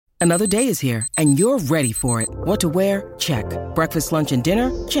Another day is here, and you're ready for it. What to wear? Check. Breakfast, lunch, and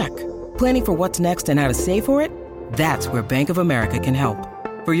dinner? Check. Planning for what's next and how to save for it? That's where Bank of America can help.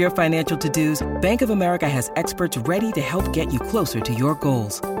 For your financial to-dos, Bank of America has experts ready to help get you closer to your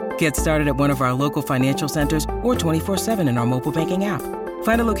goals. Get started at one of our local financial centers or 24/7 in our mobile banking app.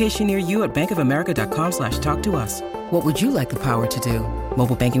 Find a location near you at bankofamerica.com/talktous. What would you like the power to do?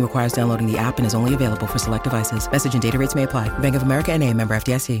 Mobile banking requires downloading the app and is only available for select devices. Message and data rates may apply. Bank of America N.A., member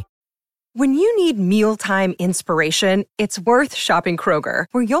FDIC. When you need mealtime inspiration, it's worth shopping Kroger,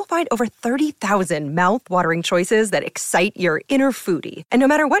 where you'll find over 30,000 mouth-watering choices that excite your inner foodie. And no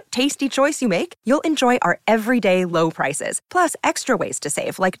matter what tasty choice you make, you'll enjoy our everyday low prices, plus extra ways to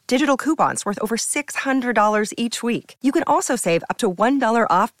save, like digital coupons worth over $600 each week. You can also save up to $1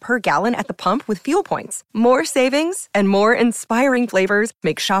 off per gallon at the pump with fuel points. More savings and more inspiring flavors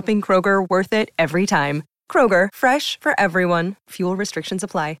make shopping Kroger worth it every time. Kroger, fresh for everyone. Fuel restrictions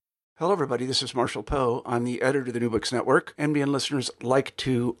apply. Hello, everybody. This is Marshall Poe. I'm the editor of the New Books Network. NBN listeners like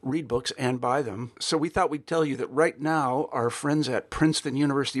to read books and buy them. So we thought we'd tell you that right now, our friends at Princeton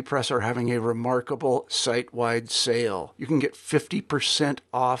University Press are having a remarkable site-wide sale. You can get 50%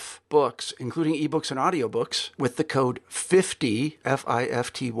 off books, including ebooks and audiobooks, with the code 50,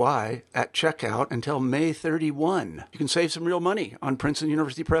 F-I-F-T-Y, at checkout until May 31. You can save some real money on Princeton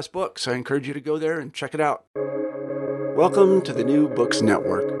University Press books. I encourage you to go there and check it out. Welcome to the New Books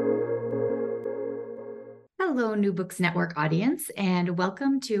Network. Hello, New Books Network audience, and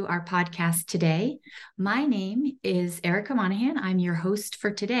welcome to our podcast today. My name is Erica Monahan. I'm your host for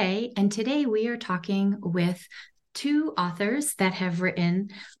today, and today we are talking with two authors that have written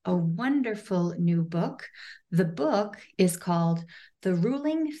a wonderful new book. The book is called The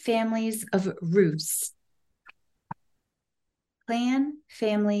Ruling Families of Rus: Clan,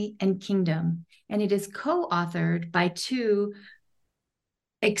 Family, and Kingdom, and it is co-authored by two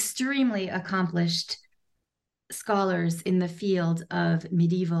extremely accomplished scholars in the field of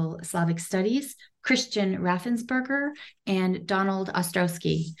medieval Slavic studies, Christian Raffensperger and Donald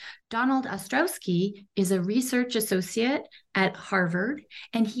Ostrowski. Donald Ostrowski is a research associate at Harvard,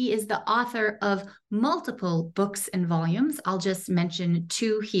 and he is the author of multiple books and volumes. I'll just mention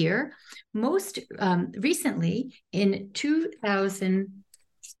two here. Most recently, in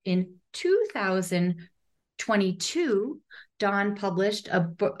 2022, Don published a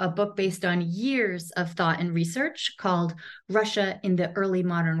book based on years of thought and research called Russia in the Early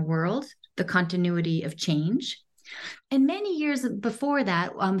Modern World: The Continuity of Change. And many years before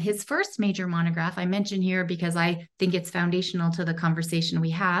that, his first major monograph, I mention here because I think it's foundational to the conversation we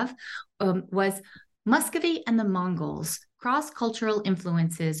have, was Muscovy and the Mongols: Cross-Cultural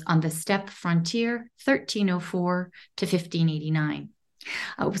Influences on the Steppe Frontier, 1304 to 1589.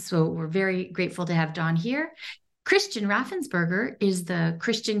 So we're very grateful to have Don here. Christian Raffensperger is the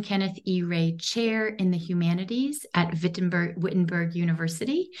Christian Kenneth E. Ray Chair in the Humanities at Wittenberg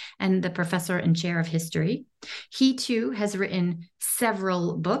University and the Professor and Chair of History. He too has written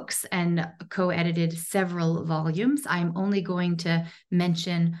several books and co-edited several volumes. I'm only going to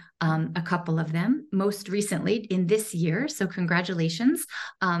mention a couple of them. Most recently in this year, so congratulations,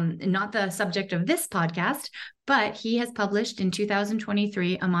 not the subject of this podcast, but he has published in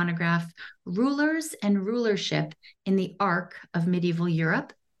 2023 a monograph, Rulers and Rulership in the Arc of Medieval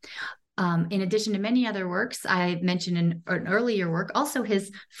Europe. In addition to many other works, I mentioned in an earlier work, also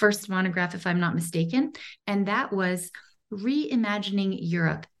his first monograph, if I'm not mistaken, and that was Reimagining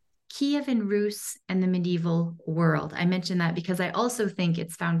Europe, Kiev and Rus and the Medieval World. I mention that because I also think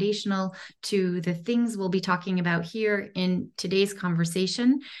it's foundational to the things we'll be talking about here in today's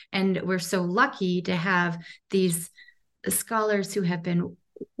conversation. And we're so lucky to have these scholars who have been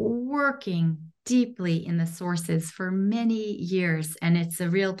working deeply in the sources for many years, and it's a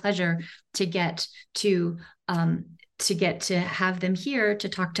real pleasure to get to have them here to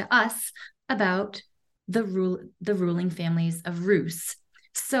talk to us about the ruling families of Rus.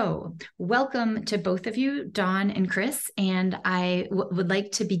 So welcome to both of you, Don and Chris, and I would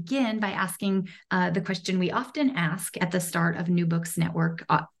like to begin by asking the question we often ask at the start of New Books Network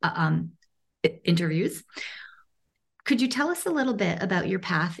interviews. Could you tell us a little bit about your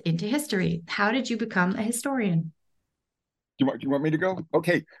path into history? How did you become a historian? Do you want me to go?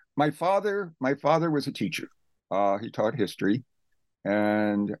 Okay. My father was a teacher. He taught history,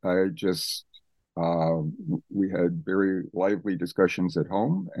 and we had very lively discussions at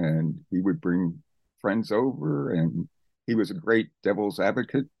home, and he would bring friends over, and he was a great devil's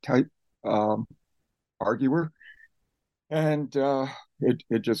advocate type arguer, and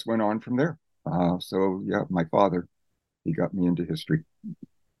it just went on from there. So yeah, my father, he got me into history.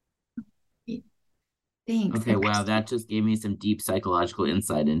 Thanks. Okay, wow, that just gave me some deep psychological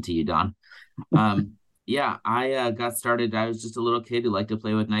insight into you, Don. Um, yeah, I got started. I was just a little kid who liked to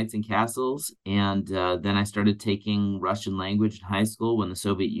play with knights and castles, and then I started taking Russian language in high school when the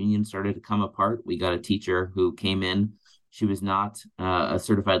Soviet Union started to come apart. We got a teacher who came in. She was not a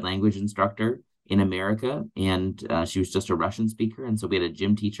certified language instructor in America, and she was just a Russian speaker. And so we had a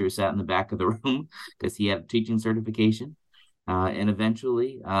gym teacher who sat in the back of the room because he had a teaching certification. And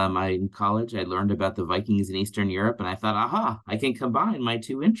eventually, in college, I learned about the Vikings in Eastern Europe, and I thought, aha, I can combine my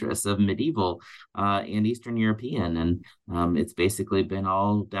two interests of medieval and Eastern European, and it's basically been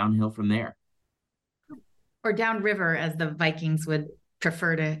all downhill from there. Or downriver, as the Vikings would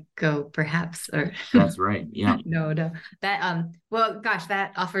prefer to go, perhaps. Or That's right. Yeah. No. That well, gosh,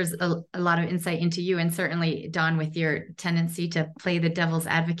 that offers a lot of insight into you, and certainly, Don, with your tendency to play the devil's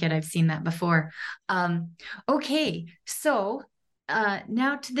advocate, I've seen that before. Okay, so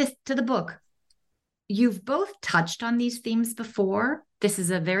now to the book. You've both touched on these themes before. This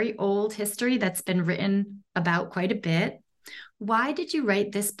is a very old history that's been written about quite a bit. Why did you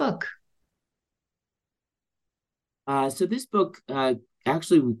write this book? So this book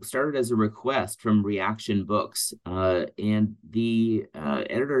actually started as a request from Reaktion Books, and the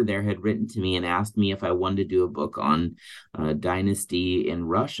editor there had written to me and asked me if I wanted to do a book on dynasty in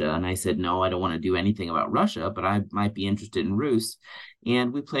Russia, and I said no, I don't want to do anything about Russia, but I might be interested in Rus.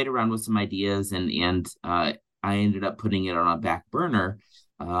 And we played around with some ideas, and I ended up putting it on a back burner.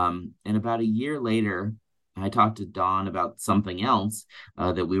 And about a year later, I talked to Don about something else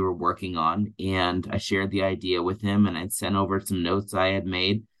that we were working on, and I shared the idea with him, and I'd sent over some notes I had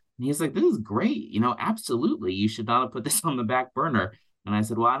made. And he's like, this is great. Absolutely. You should not have put this on the back burner. And I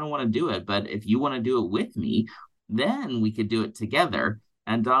said, well, I don't want to do it, but if you want to do it with me, then we could do it together.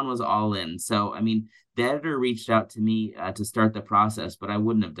 And Don was all in. So, the editor reached out to me to start the process, but I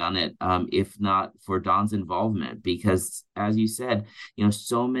wouldn't have done it if not for Don's involvement, because as you said,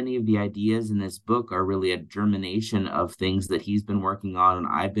 so many of the ideas in this book are really a germination of things that he's been working on and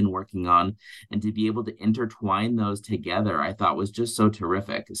I've been working on. And to be able to intertwine those together, I thought was just so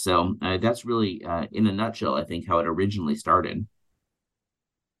terrific. So that's really, in a nutshell, I think how it originally started.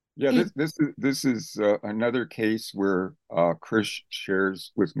 Yeah, this is another case where Chris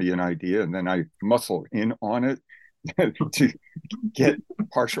shares with me an idea, and then I muscle in on it to get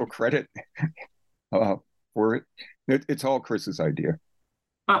partial credit for it. It's all Chris's idea.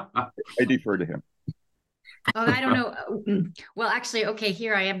 I defer to him. Oh, I don't know. Well, actually, okay,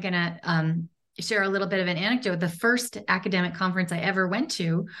 here I am going to share a little bit of an anecdote. The first academic conference I ever went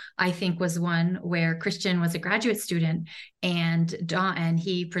to, I think, was one where Christian was a graduate student, and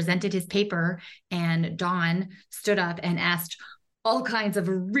he presented his paper, and Don stood up and asked all kinds of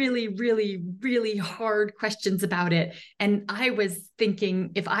really, really, really hard questions about it. And I was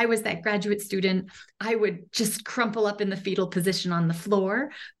thinking, if I was that graduate student, I would just crumple up in the fetal position on the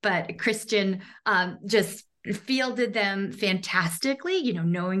floor. But Christian just fielded them fantastically,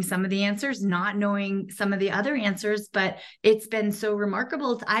 knowing some of the answers, not knowing some of the other answers, but it's been so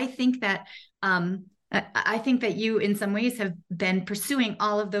remarkable. I think that you in some ways have been pursuing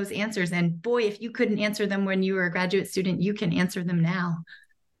all of those answers, and boy, if you couldn't answer them when you were a graduate student, you can answer them now.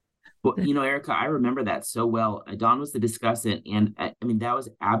 Well, Erica, I remember that so well. Don was the discussant, and that was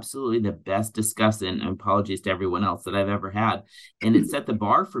absolutely the best discussant, and apologies to everyone else, that I've ever had. And it set the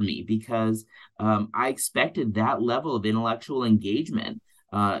bar for me because I expected that level of intellectual engagement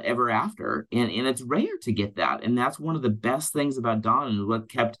ever after. And it's rare to get that. And that's one of the best things about Don, and what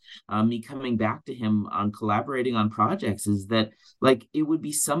kept me coming back to him on collaborating on projects, is that it would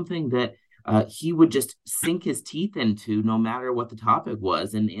be something that he would just sink his teeth into no matter what the topic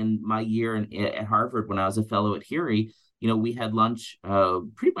was. And in my year at Harvard, when I was a fellow at Curie, we had lunch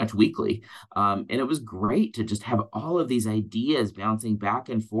pretty much weekly. And it was great to just have all of these ideas bouncing back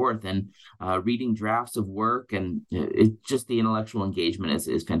and forth, and reading drafts of work. And it's just, the intellectual engagement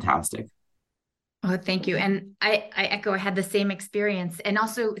is fantastic. Oh, thank you. And I echo, I had the same experience. And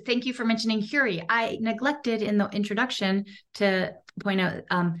also, thank you for mentioning Curie. I neglected in the introduction to point out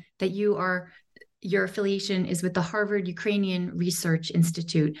that your affiliation is with the Harvard Ukrainian Research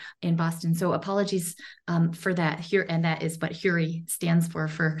Institute in Boston. So apologies for that here. And that is what Curie stands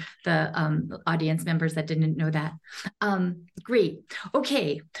for the audience members that didn't know that. Great.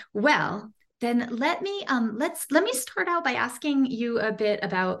 Okay. Well, then let me start out by asking you a bit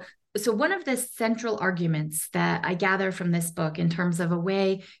about, so one of the central arguments that I gather from this book, in terms of a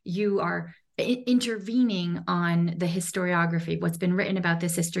way you are intervening on the historiography, what's been written about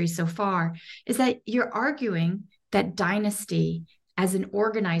this history so far, is that you're arguing that dynasty as an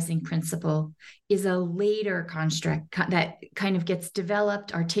organizing principle is a later construct that kind of gets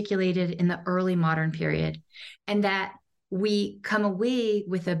developed, articulated in the early modern period, and that we come away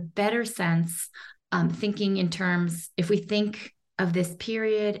with a better sense, thinking in terms, if we think of this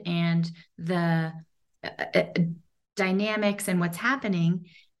period and the dynamics and what's happening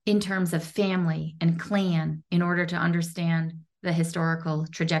in terms of family and clan, in order to understand the historical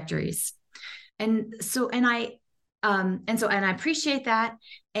trajectories. And I appreciate that.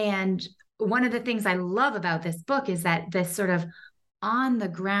 And one of the things I love about this book is that this sort of on the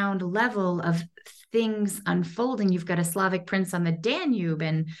ground level of things unfolding. You've got a Slavic prince on the Danube,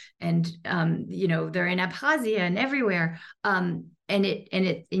 and they're in Abkhazia and everywhere. And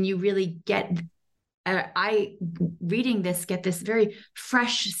you really get. I reading this get this very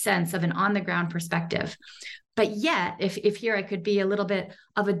fresh sense of an on the ground perspective. But yet, if here I could be a little bit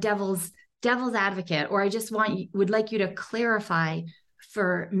of a devil's advocate, or I just would like you to clarify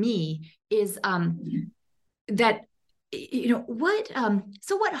for me is that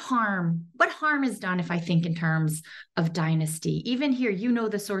what harm is done if I think in terms of dynasty? Even here,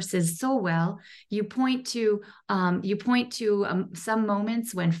 the sources so well. You point to some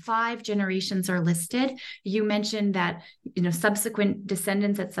moments when 5 generations are listed. You mentioned that subsequent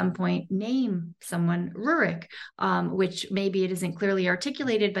descendants at some point name someone Rurik, which maybe it isn't clearly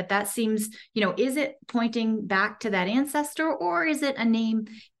articulated, but that seems, is it pointing back to that ancestor, or is it a name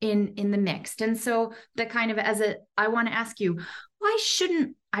in the mixed? And so the kind of I want to ask you, why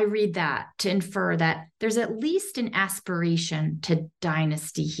shouldn't I read that to infer that there's at least an aspiration to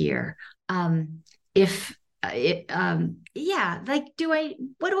dynasty here? What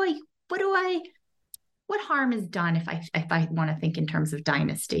harm is done if I want to think in terms of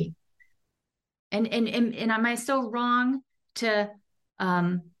dynasty? And am I so wrong to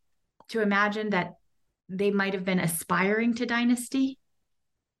imagine that they might have been aspiring to dynasty?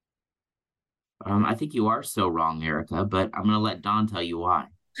 I think you are so wrong, Erica, but I'm going to let Don tell you why.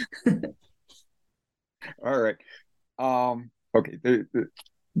 All right. Okay. The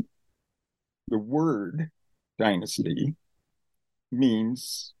word dynasty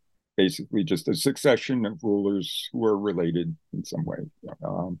means basically just a succession of rulers who are related in some way.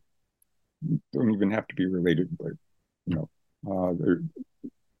 Don't even have to be related, but they're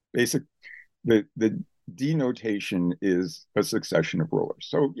basic. The denotation is a succession of rulers.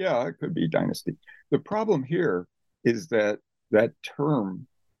 So yeah, it could be dynasty. The problem here is that term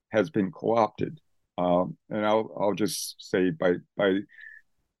has been co-opted, and I'll just say by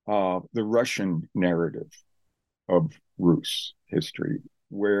the Russian narrative of Rus history,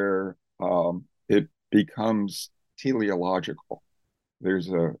 where it becomes teleological. There's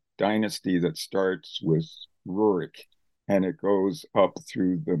a dynasty that starts with Rurik, and it goes up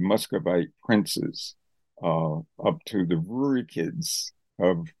through the Muscovite princes, up to the Rurikids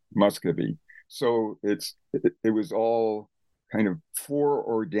of Muscovy. So it was all kind of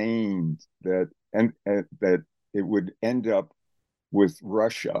foreordained that it would end up with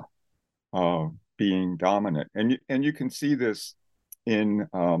Russia being dominant, and you can see this in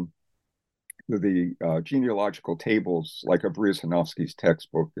the genealogical tables, like of Rysanovsky's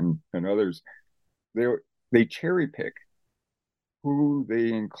textbook and others. They cherry pick who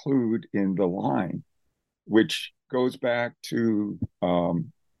they include in the line, which goes back to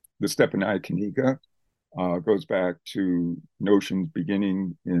the Stepanaya Kniga, goes back to notions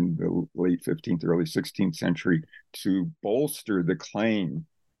beginning in the late 15th, early 16th century to bolster the claim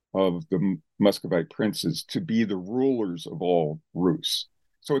of the Muscovite princes to be the rulers of all Rus.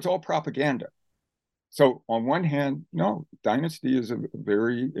 So it's all propaganda. So on one hand, no, dynasty is a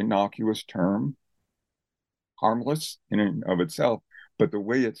very innocuous term, harmless in and of itself, but the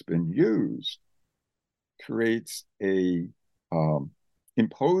way it's been used creates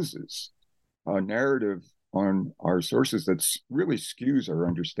imposes a narrative on our sources that really skews our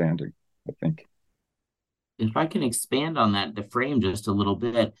understanding, I think. If I can expand on that, the frame just a little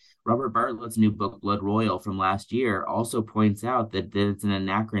bit, Robert Bartlett's new book, Blood Royal, from last year, also points out that it's an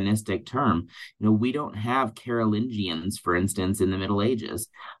anachronistic term. We don't have Carolingians, for instance, in the Middle Ages.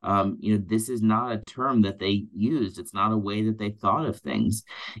 This is not a term that they used. It's not a way that they thought of things.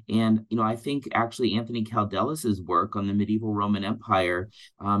 And, I think actually Anthony Caldelis's work on the medieval Roman Empire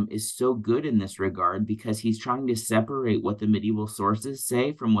is so good in this regard, because he's trying to separate what the medieval sources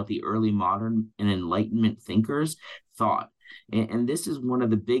say from what the early modern and Enlightenment thinkers thought. And this is one of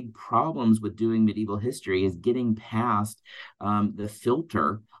the big problems with doing medieval history, is getting past the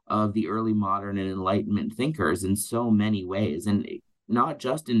filter of the early modern and Enlightenment thinkers in so many ways, and not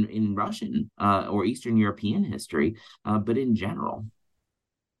just in Russian or Eastern European history, but in general.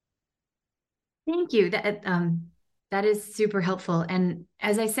 Thank you. That is super helpful. And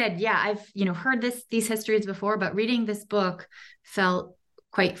as I said, yeah, I've, heard these histories before, but reading this book felt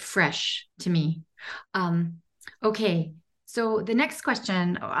quite fresh to me. Okay. So the next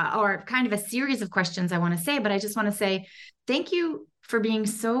question, or kind of a series of questions I want to say, but I just want to say thank you for being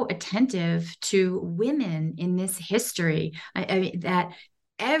so attentive to women in this history. I mean, that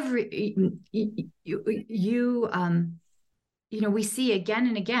we see again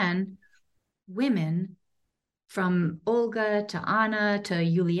and again women, from Olga to Anna to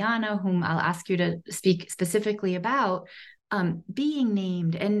Juliana, whom I'll ask you to speak specifically about, being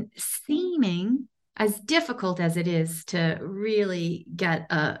named and seeming, as difficult as it is to really get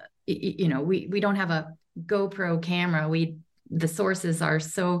we don't have a GoPro camera. The sources are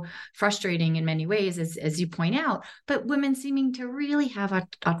so frustrating in many ways, as you point out, but women seeming to really have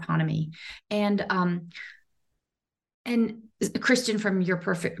autonomy. And Christian, from your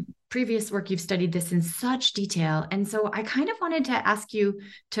previous work, you've studied this in such detail. And so I kind of wanted to ask you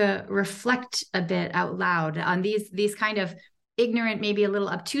to reflect a bit out loud on these kind of ignorant, maybe a little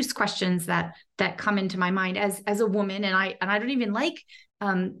obtuse questions that come into my mind as a woman. And I don't even like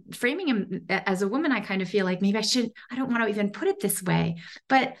framing him as a woman. I kind of feel like maybe I don't want to even put it this way.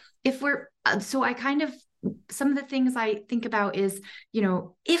 But if so I kind of, some of the things I think about is,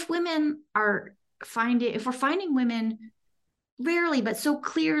 if we're finding women rarely, but so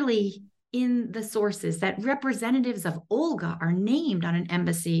clearly in the sources that representatives of Olga are named on an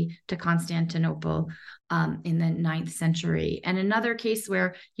embassy to Constantinople in the 9th century. And another case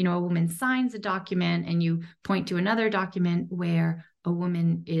where, a woman signs a document and you point to another document where a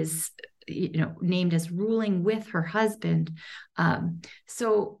woman is, named as ruling with her husband. And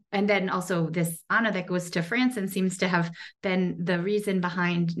then also this Anna that goes to France and seems to have been the reason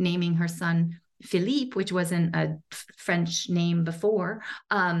behind naming her son Philippe, which wasn't a French name before.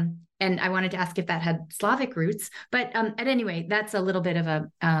 And I wanted to ask if that had Slavic roots. But at any rate, that's a little bit of a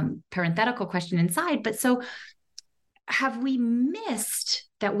parenthetical question inside. But so have we missed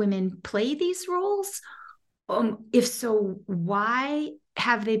that women play these roles? If so, why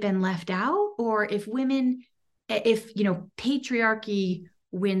have they been left out? Or if patriarchy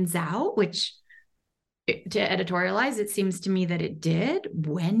wins out, which to editorialize, it seems to me that it did.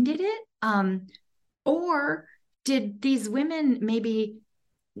 When did it? Or did these women maybe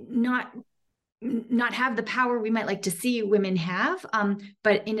not have the power we might like to see women have,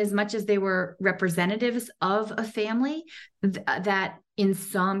 but in as much as they were representatives of a family, that in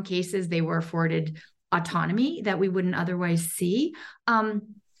some cases they were afforded autonomy that we wouldn't otherwise see.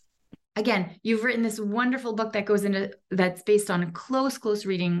 Again, you've written this wonderful book that's based on a close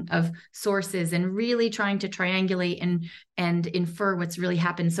reading of sources and really trying to triangulate and infer what's really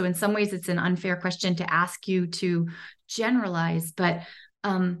happened. So in some ways, it's an unfair question to ask you to generalize, but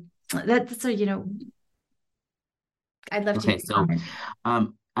that's I'd love to hear your comment.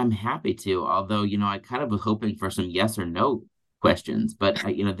 I'm happy to, although, I kind of was hoping for some yes or no questions, but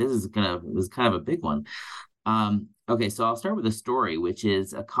this is kind of a big one. Okay, so I'll start with a story, which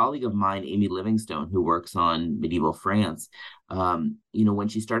is a colleague of mine, Amy Livingstone, who works on medieval France. When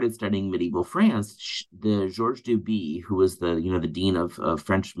she started studying medieval France, the Georges Duby, who was the dean of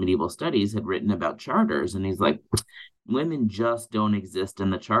French medieval studies, had written about charters, and he's like, women just don't exist in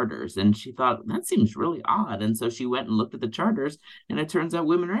the charters. And she thought, that seems really odd. And so she went and looked at the charters, and it turns out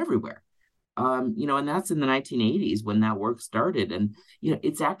women are everywhere. And that's in the 1980s when that work started. And,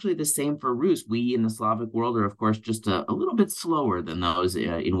 it's actually the same for Rus. We in the Slavic world are, of course, just a little bit slower than those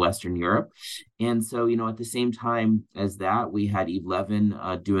in Western Europe. And so, at the same time as that, we had Eve Levin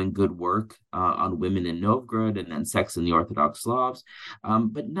doing good work on women in Novgorod and then sex in the Orthodox Slavs.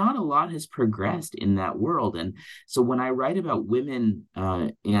 But not a lot has progressed in that world. And so when I write about women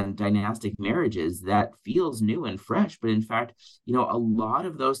and dynastic marriages, that feels new and fresh. But in fact, a lot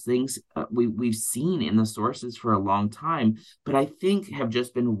of those things we've seen in the sources for a long time, but I think have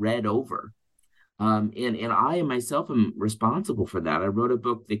just been read over. And I myself am responsible for that. I wrote a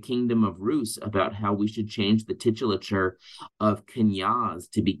book, The Kingdom of Rus, about how we should change the titulature of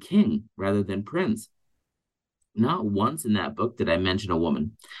knyaz to be king rather than prince. Not once in that book did I mention a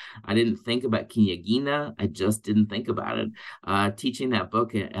woman. I didn't think about knyagina. I just didn't think about it. Teaching that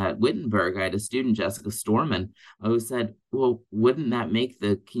book at Wittenberg, I had a student, Jessica Storman, who said, well, wouldn't that make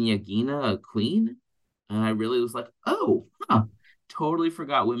the knyagina a queen? And I really was like, totally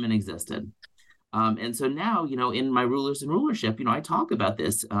forgot women existed. And so now, in my Rulers and Rulership, I talk about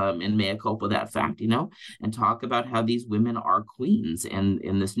this in Mea Culpa, that fact, and talk about how these women are queens. And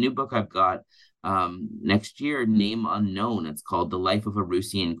in this new book I've got next year, Name Unknown, it's called The Life of a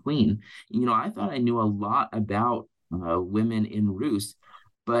Rusian Queen. I thought I knew a lot about women in Rus,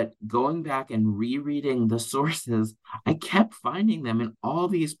 But going back and rereading the sources, I kept finding them in all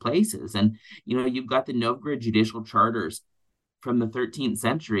these places. And, you've got the Novgorod judicial charters from the 13th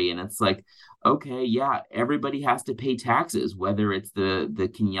century. And it's like, okay, yeah, everybody has to pay taxes, whether it's the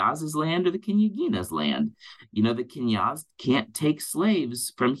knyaz's land or the knyagina's land. The knyaz can't take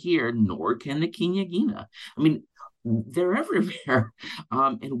slaves from here, nor can the knyagina. I mean, they're everywhere.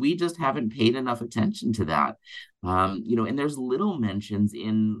 And we just haven't paid enough attention to that. And there's little mentions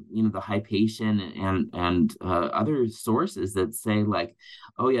in, the Hypatian and other sources that say like,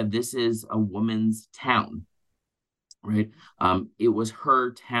 oh yeah, this is a woman's town. Right. It was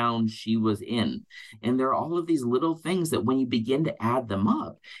her town she was in. And there are all of these little things that when you begin to add them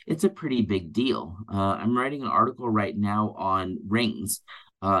up, it's a pretty big deal. I'm writing an article right now on rings.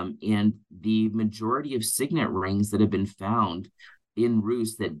 And the majority of signet rings that have been found in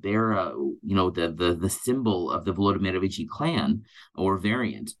Rus that bear, the symbol of the Volodymyrovichi clan or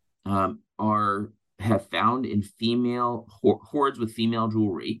variant have found in female hoards with female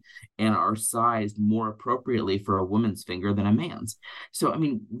jewelry and are sized more appropriately for a woman's finger than a man's. So, I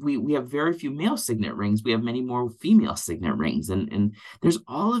mean, we have very few male signet rings. We have many more female signet rings. And there's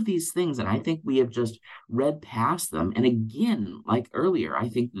all of these things. And I think we have just read past them. And again, like earlier, I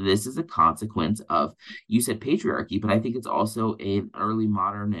think this is a consequence of, you said patriarchy, but I think it's also an early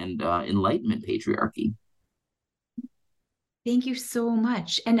modern and Enlightenment patriarchy. Thank you so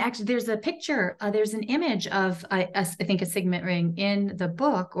much. And actually, there's a picture, there's an image of, I think, a signet ring in the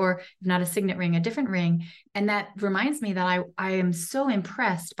book, or if not a signet ring, a different ring. And that reminds me that I am so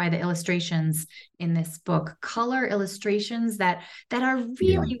impressed by the illustrations in this book, color illustrations that are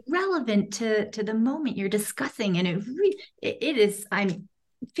really relevant to the moment you're discussing. And it is,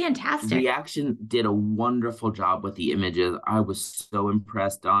 fantastic. Reaktion did a wonderful job with the images. I was so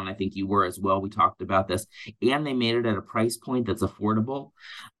impressed, Don. I think you were as well. We talked about this, and they made it at a price point that's affordable.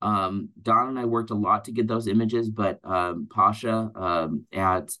 Don and I worked a lot to get those images, but Pasha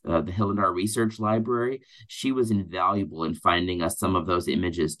at the Hillendar Research Library, she was invaluable in finding us some of those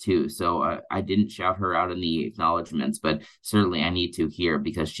images too. So I didn't shout her out in the acknowledgments, but certainly I need to here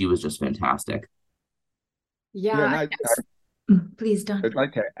because she was just fantastic. Yeah. Please, Don. I'd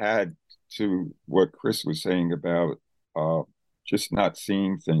like to add to what Chris was saying about just not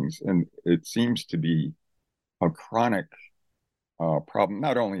seeing things. And it seems to be a chronic problem,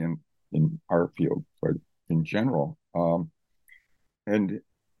 not only in our field, but in general. And,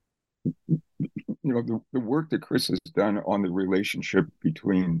 the work that Chris has done on the relationship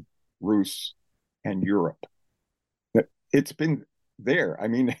between Rus and Europe, it's been there. I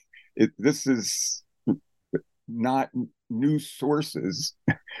mean, this is not new sources,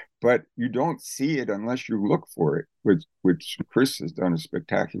 but you don't see it unless you look for it, which Chris has done a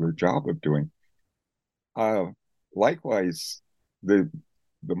spectacular job of doing. Likewise, the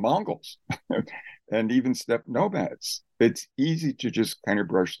Mongols and even steppe nomads, it's easy to just kind of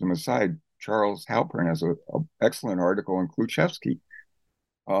brush them aside. Charles Halpern has an excellent article on Kluchevsky,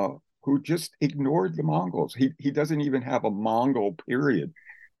 who just ignored the Mongols. He doesn't even have a Mongol period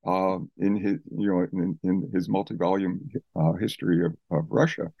in his, in his multi-volume history of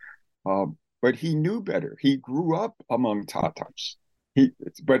Russia, but he knew better. He grew up among Tatars.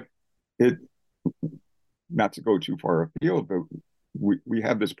 Not to go too far afield, but we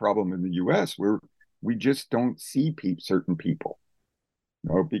have this problem in the U.S. where we just don't see certain people,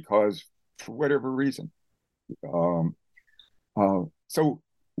 because for whatever reason. So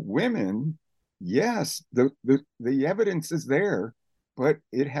women, yes, the evidence is there, but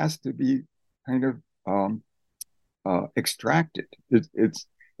it has to be kind of extracted. It's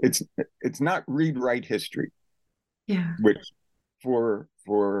not read-write history. Yeah. Which for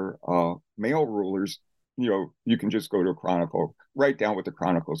male rulers, you can just go to a chronicle, write down what the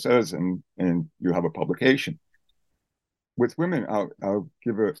chronicle says, and you have a publication. With women, I'll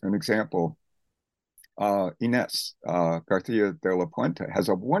give an example. Inés García de la Puente has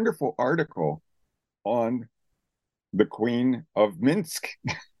a wonderful article on the Queen of Minsk,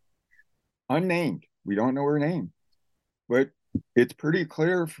 unnamed. We don't know her name, but it's pretty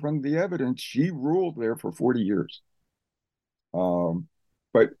clear from the evidence she ruled there for 40 years.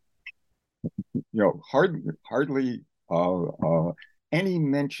 But hardly any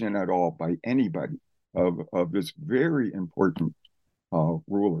mention at all by anybody of this very important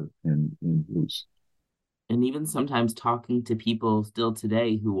ruler in Rus. And even sometimes talking to people still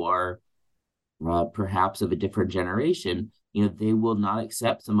today who are perhaps of a different generation, they will not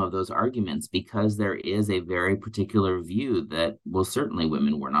accept some of those arguments because there is a very particular view that, well, certainly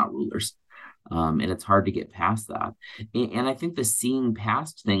women were not rulers. And it's hard to get past that. And I think the seeing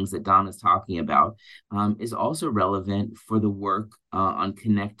past things that Don is talking about is also relevant for the work on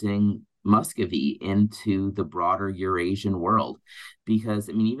connecting Muscovy into the broader Eurasian world. Because,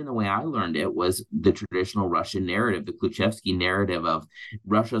 I mean, even the way I learned it was the traditional Russian narrative, the Kluchevsky narrative of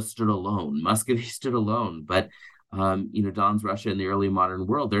Russia stood alone, Muscovy stood alone. But Don's Russia in the early modern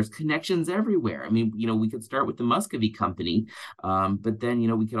world, there's connections everywhere. I mean, we could start with the Muscovy Company, but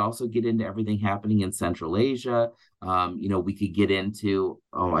then, we could also get into everything happening in Central Asia. We could get into,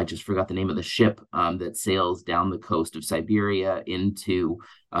 I just forgot the name of the ship that sails down the coast of Siberia into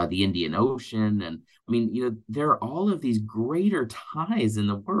the Indian Ocean. And I mean, there are all of these greater ties in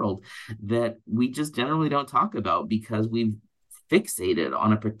the world that we just generally don't talk about because we've fixated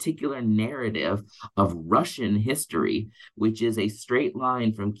on a particular narrative of Russian history, which is a straight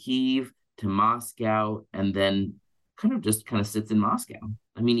line from Kiev to Moscow, and then kind of sits in Moscow.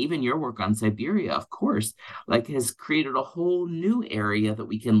 I mean, even your work on Siberia, of course, has created a whole new area that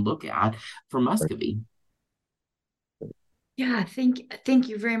we can look at for Muscovy. Yeah, thank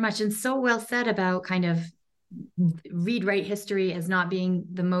you very much. And so well said about kind of write history as not being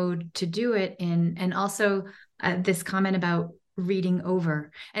the mode to do it in, and also this comment about reading over.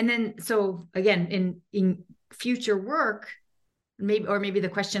 And then, so again, in future work, maybe the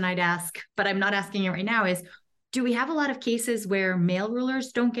question I'd ask, but I'm not asking it right now, is, do we have a lot of cases where male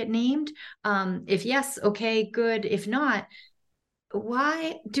rulers don't get named? If yes, okay, good. If not,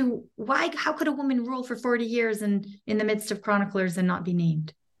 how could a woman rule for 40 years and in the midst of chroniclers and not be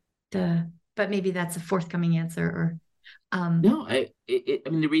named? But maybe that's a forthcoming answer. Or no, I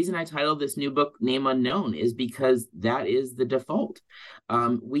mean, the reason I titled this new book Name Unknown is because that is the default.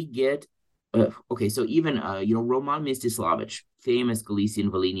 We get so even Roman Mstislavich, famous Galician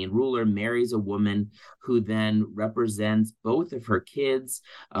Volhynian ruler, marries a woman who then represents both of her kids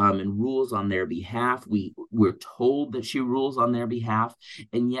and rules on their behalf. We're told that she rules on their behalf,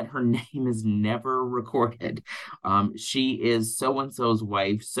 and yet her name is never recorded. She is so-and-so's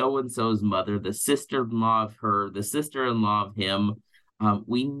wife, so-and-so's mother, the sister-in-law of her, the sister-in-law of him.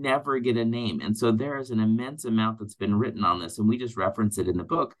 We never get a name. And so there is an immense amount that's been written on this, and we just reference it in the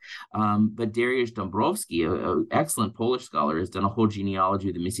book. But Dariusz Dąbrowski, an excellent Polish scholar, has done a whole genealogy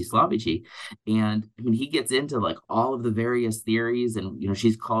of the Mstislavici. And I mean, he gets into all of the various theories, and,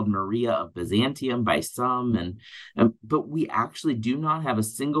 she's called Maria of Byzantium by some. But we actually do not have a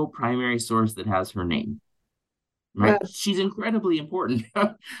single primary source that has her name. Right. She's incredibly important,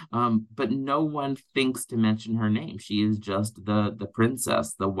 but no one thinks to mention her name. She is just the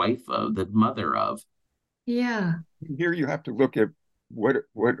princess, the wife of, the mother of. Yeah. Here you have to look at what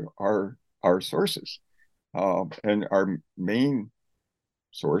are our sources, and our main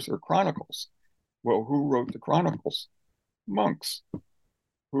source are chronicles. Well, who wrote the chronicles? Monks,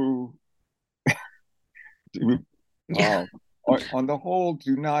 who on the whole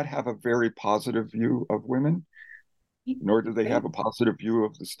do not have a very positive view of women. Nor do they have a positive view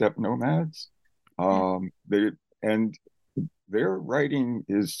of the steppe nomads. Their writing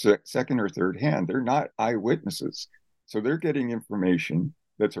is second or third hand. They're not eyewitnesses. So they're getting information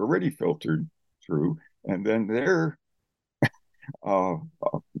that's already filtered through, and then they're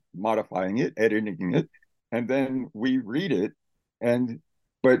modifying it, editing it, and then we read it.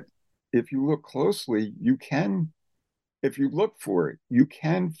 But if you look closely, if you look for it, you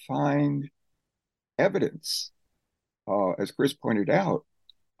can find evidence. As Chris pointed out,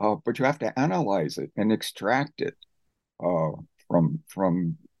 but you have to analyze it and extract it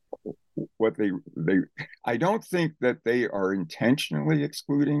from what they. I don't think that they are intentionally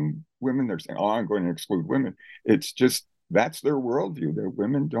excluding women. They're saying, "Oh, I'm going to exclude women." It's just that's their worldview. That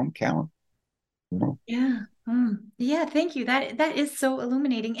women don't count. Yeah. Yeah, thank you. That is so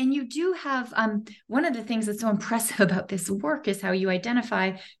illuminating. And you do have one of the things that's so impressive about this work is how you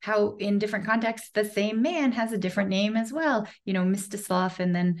identify how in different contexts the same man has a different name as well. Mstislav,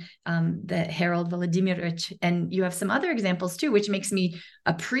 and then the Harold Volodymyrovich. And you have some other examples too, which makes me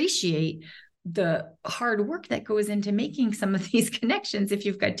appreciate the hard work that goes into making some of these connections if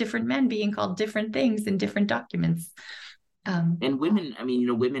you've got different men being called different things in different documents. And women, I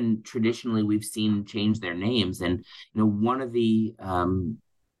mean, women traditionally we've seen change their names. And, one of the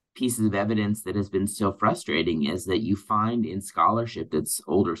pieces of evidence that has been so frustrating is that you find in scholarship, that's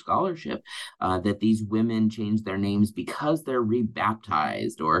older scholarship, that these women change their names because they're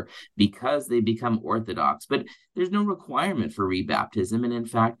rebaptized or because they become Orthodox. But there's no requirement for rebaptism. And in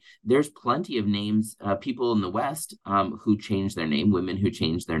fact, there's plenty of names, people in the West who change their name, women who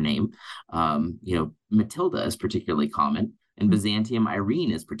change their name. Matilda is particularly common. In Byzantium,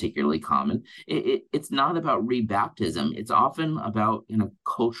 Irene is particularly common. It's not about rebaptism. It's often about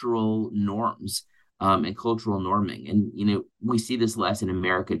cultural norms and cultural norming. And we see this less in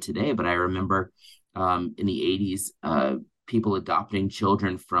America today, but I remember in the 80s, people adopting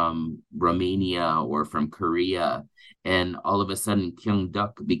children from Romania or from Korea, and all of a sudden Kyung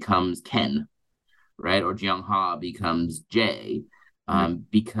Duk becomes Ken, right? Or Jung Ha becomes Jay,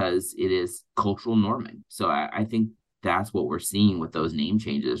 because it is cultural norming. So I think that's what we're seeing with those name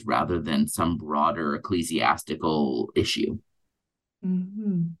changes rather than some broader ecclesiastical issue.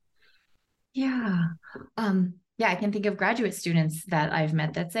 Mm-hmm. Yeah. Yeah, I can think of graduate students that I've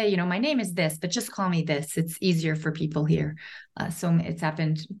met that say, my name is this, but just call me this. It's easier for people here. So it's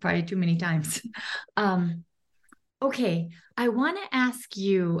happened probably too many times. Okay, I want to ask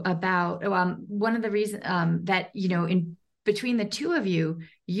you about one of the reasons that, in between the two of you,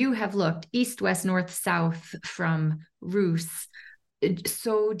 you have looked east, west, north, south from Rus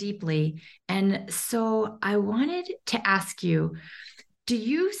so deeply. And so I wanted to ask you, do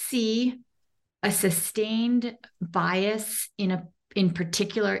you see a sustained bias in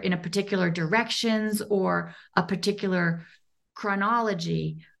particular directions or a particular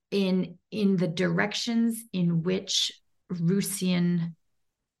chronology in the directions in which Rusian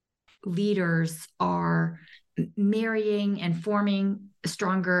leaders are marrying and forming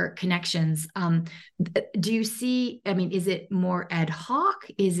stronger connections? Do you see, is it more ad hoc?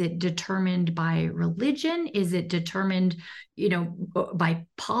 Is it determined by religion? Is it determined, by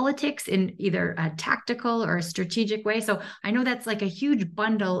politics in either a tactical or a strategic way? So I know that's like a huge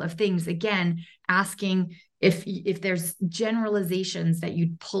bundle of things. Again, asking if there's generalizations that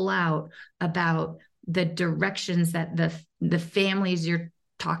you'd pull out about the directions that the families you're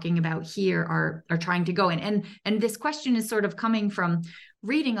talking about here are trying to go in. And this question is sort of coming from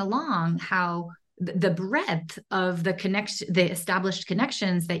reading along how the breadth of the established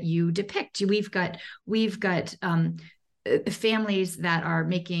connections that you depict. We've got families that are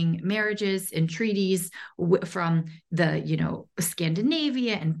making marriages and treaties from the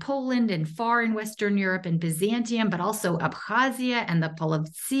Scandinavia and Poland and far in Western Europe and Byzantium, but also Abkhazia and the Polav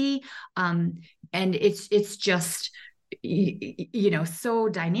Sea. And it's just so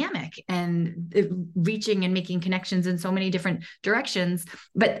dynamic and reaching and making connections in so many different directions.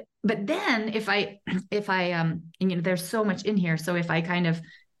 But then if I there's so much in here. So if I kind of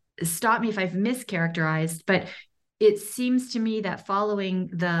stop me if I've mischaracterized, but it seems to me that following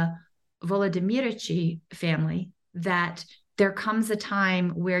the Volodymyrichi family, that there comes a time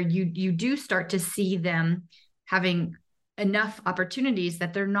where you do start to see them having enough opportunities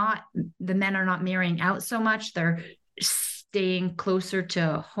that the men are not marrying out so much. They're staying closer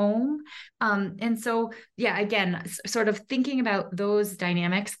to home. And so, yeah, again, sort of thinking about those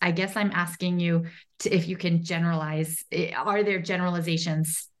dynamics, I guess I'm asking you if you can generalize. Are there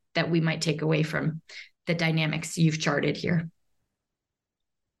generalizations that we might take away from the dynamics you've charted here?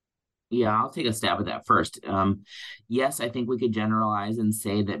 Yeah, I'll take a stab at that first. Yes, I think we could generalize and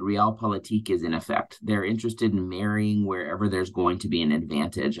say that realpolitik is in effect. They're interested in marrying wherever there's going to be an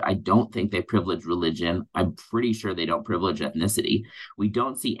advantage. I don't think they privilege religion. I'm pretty sure they don't privilege ethnicity. We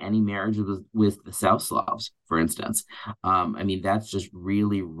don't see any marriages with the South Slavs, for instance. That's just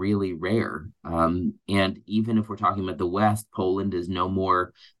really, really rare. And even if we're talking about the West, Poland is no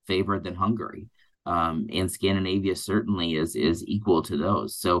more favored than Hungary. And Scandinavia certainly is equal to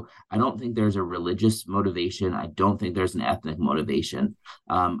those. So I don't think there's a religious motivation. I don't think there's an ethnic motivation.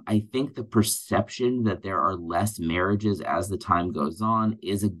 I think the perception that there are less marriages as the time goes on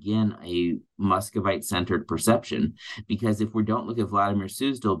is, again, a Muscovite-centered perception. Because if we don't look at Vladimir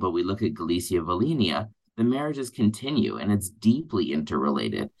Suzdal, but we look at Galicia-Volhynia, the marriages continue, and it's deeply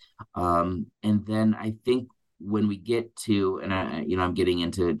interrelated. And then I think when we get to, and I'm getting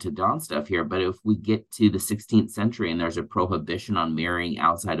into Don stuff here, but if we get to the 16th century and there's a prohibition on marrying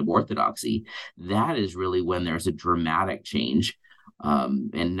outside of Orthodoxy, that is really when there's a dramatic change,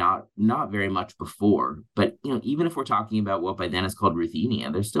 and not very much before. But even if we're talking about what by then is called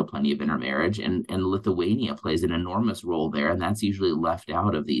Ruthenia, there's still plenty of intermarriage, and Lithuania plays an enormous role there, and that's usually left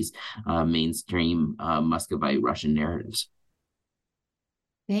out of these mainstream Muscovite Russian narratives.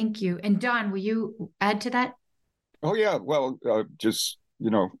 Thank you. And Don, will you add to that? Oh, yeah. Well, just,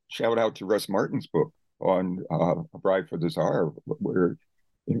 shout out to Russ Martin's book on A Bride for the Tsar, where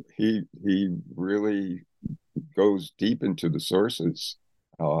he really goes deep into the sources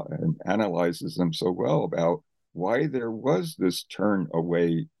and analyzes them so well about why there was this turn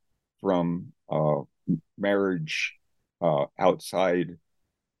away from marriage outside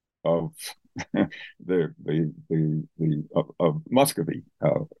of of Muscovy,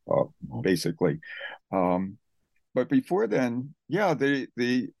 basically. but before then, yeah,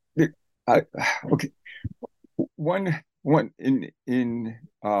 I, okay, one in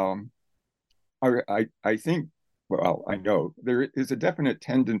I think, well, I know there is a definite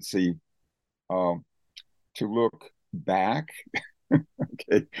tendency um, to look back.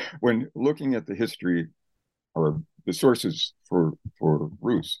 Okay, when looking at the history or the sources for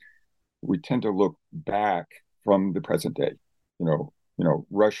Rus, we tend to look back from the present day.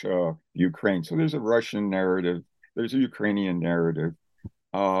 Russia, Ukraine. So there's a Russian narrative, there's a Ukrainian narrative.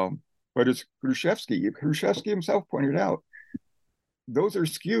 But as Khrushchevsky himself pointed out, those are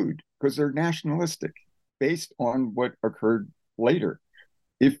skewed because they're nationalistic, based on what occurred later.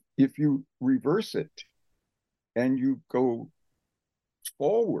 If you reverse it and you go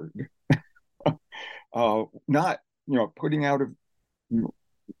forward, not putting out of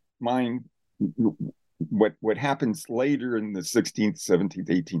mind what happens later in the 16th, 17th,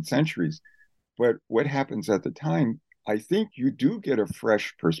 18th centuries, but what happens at the time, I think you do get a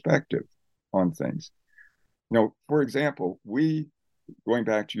fresh perspective on things. For example, going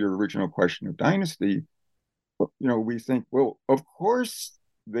back to your original question of dynasty, we think, well, of course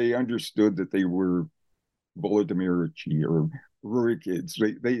they understood that they were Volodymyrichi or Rurikids.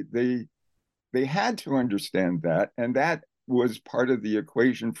 They had to understand that, and that was part of the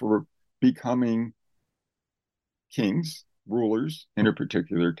equation for becoming kings, rulers in a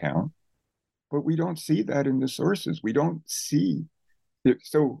particular town. But we don't see that in the sources. We don't see it.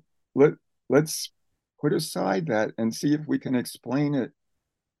 So let's put aside that and see if we can explain it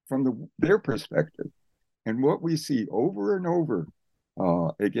from their perspective. And what we see over and over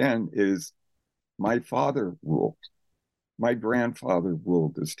again is my father ruled, my grandfather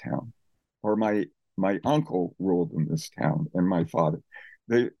ruled this town, or my uncle ruled in this town, and my father.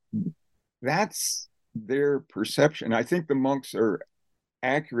 That's their perception. I think the monks are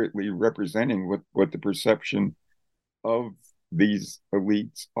accurately representing what the perception of these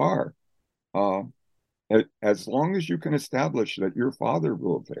elites are. As long as you can establish that your father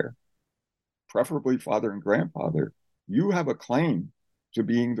ruled there, preferably father and grandfather, you have a claim to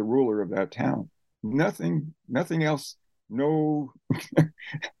being the ruler of that town. Nothing else, no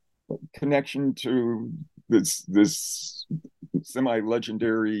connection to this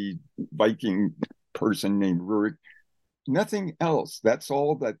semi-legendary Viking person named Rurik. Nothing else. That's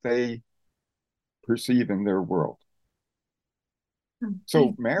all that they perceive in their world.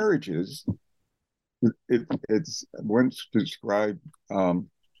 So marriages, it's once described,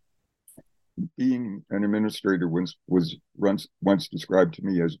 being an administrator was once described to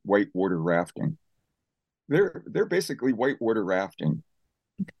me as whitewater rafting. They're basically whitewater rafting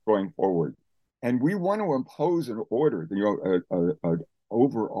going forward, and we want to impose an order, an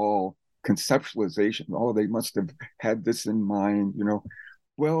overall conceptualization. Oh, they must have had this in mind,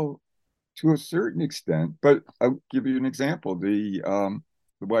 Well, to a certain extent, but I'll give you an example. The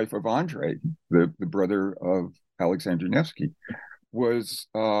wife of Andrei, the brother of Alexander Nevsky, was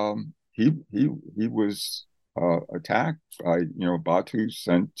he was attacked by Batu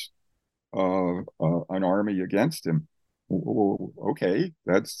sent an army against him. Well, okay,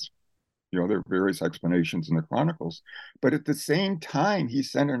 that's there are various explanations in the chronicles, but at the same time he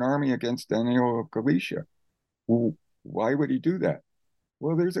sent an army against Daniel of Galicia. Well, why would he do that?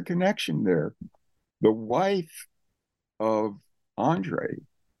 Well, there's a connection there. The wife of Andrei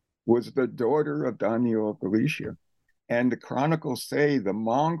was the daughter of Daniel of Galicia, and the chronicles say the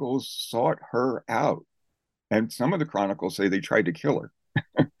Mongols sought her out, and some of the chronicles say they tried to kill her.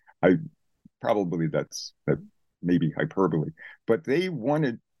 That may be hyperbole, but they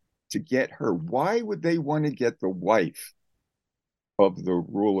wanted to get her. Why would they want to get the wife of the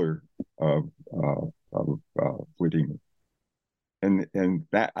ruler of Vladimir? And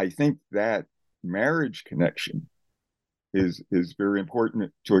that, I think that marriage connection is very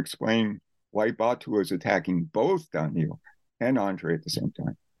important to explain why Batu is attacking both Daniel and Andrei at the same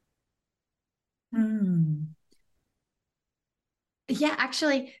time. Yeah,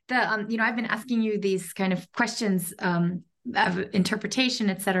 actually, I've been asking you these kind of questions of interpretation,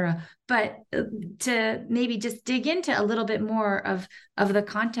 etc. But to maybe just dig into a little bit more of the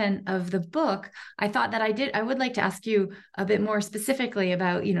content of the book, I thought that I would like to ask you a bit more specifically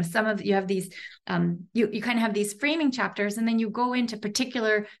about, some of you have these, you kind of have these framing chapters, and then you go into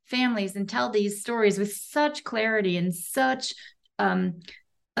particular families and tell these stories with such clarity and such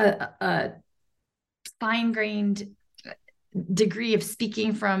fine-grained degree of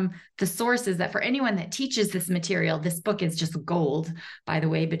speaking from the sources that for anyone that teaches this material, this book is just gold, by the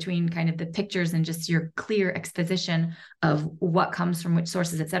way, between kind of the pictures and just your clear exposition of what comes from which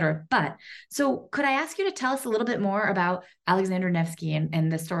sources, et cetera. But so could I ask you to tell us a little bit more about Alexander Nevsky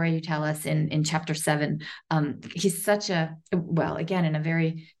and the story you tell us in chapter 7? He's such well, again, in a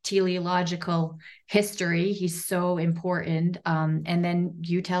very teleological history, he's so important. And then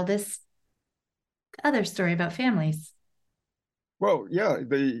you tell this other story about families. Well, yeah,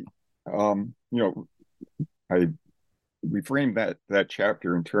 we framed that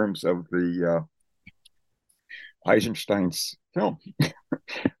chapter in terms of the Eisenstein's film,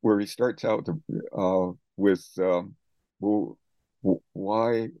 where he starts out with, well,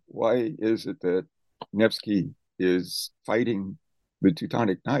 why is it that Nevsky is fighting the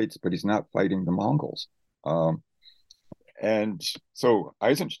Teutonic Knights, but he's not fighting the Mongols? And so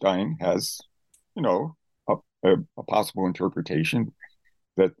Eisenstein has, a possible interpretation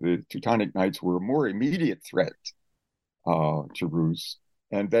that the Teutonic Knights were a more immediate threat to Rus,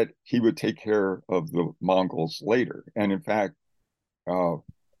 and that he would take care of the Mongols later. And in fact,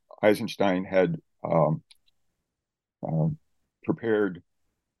 Eisenstein had prepared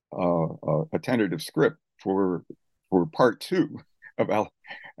a tentative script for part 2 of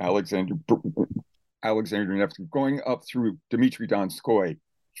Alexander Nevsky going up through Dmitry Donskoy,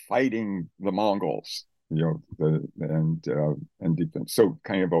 fighting the Mongols, and defense. So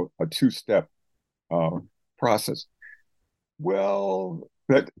kind of a 2-step process. Well,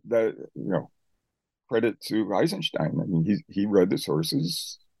 that credit to Eisenstein. I mean, he read the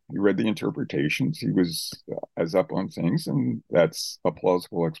sources, he read the interpretations, he was as up on things, and that's a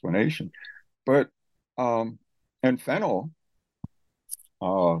plausible explanation. But and Fennell,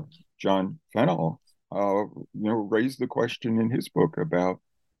 John Fennell, raised the question in his book about,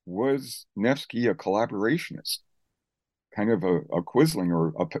 was Nevsky a collaborationist, kind of a Quisling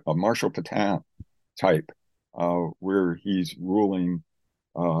or a Marshal Pétain type, where he's ruling,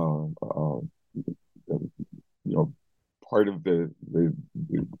 part of the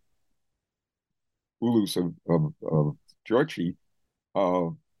Ulus of Georgi,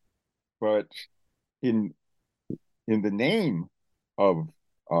 but in the name of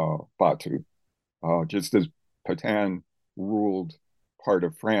Batu, just as Pétain ruled part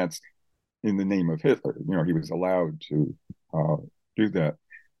of France in the name of Hitler. He was allowed to do that.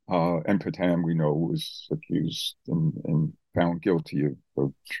 And Pétain, we know, was accused and found guilty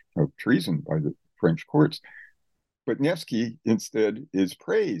of treason by the French courts. But Nevsky instead is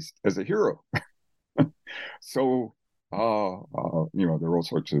praised as a hero. So, there are all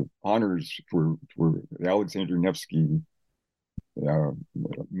sorts of honors for the Alexander Nevsky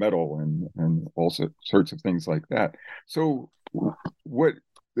medal and all sorts of things like that. So what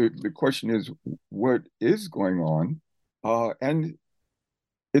the question is, what is going on? And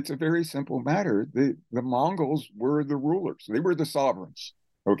it's a very simple matter. The Mongols were the rulers. They were the sovereigns.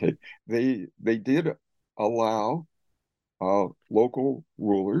 Okay. They did allow local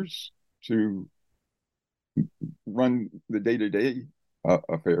rulers to run the day-to-day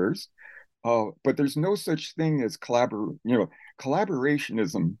affairs. But there's no such thing as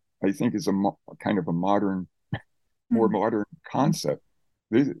collaborationism, I think, is a kind of a more modern concept.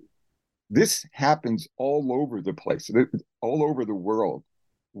 This happens all over the place, all over the world,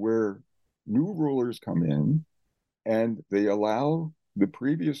 where new rulers come in and they allow the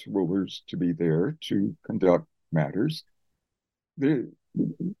previous rulers to be there to conduct matters.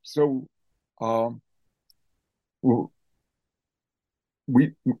 So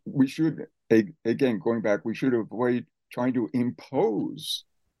we should, again, going back, we should avoid trying to impose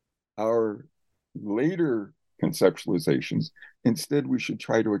our later conceptualizations. Instead, we should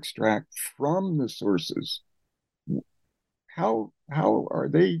try to extract from the sources how are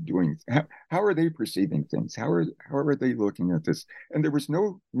they doing, how are they perceiving things, how are they looking at this. And there was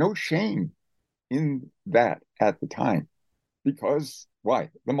no shame in that at the time, because why?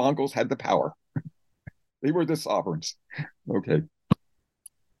 The Mongols had the power. They were the sovereigns. Okay.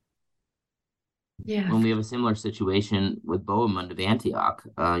 Yeah. When we have a similar situation with Bohemund of Antioch,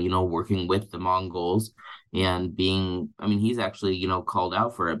 working with the Mongols and he's actually, called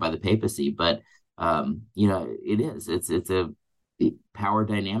out for it by the papacy, but, it's a power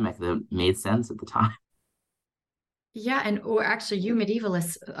dynamic that made sense at the time. Yeah. Or actually you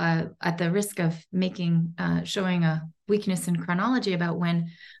medievalists, at the risk of showing a weakness in chronology about when,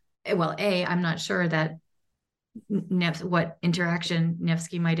 I'm not sure that what interaction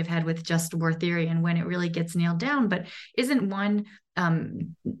Nevsky might have had with just war theory and when it really gets nailed down, but isn't one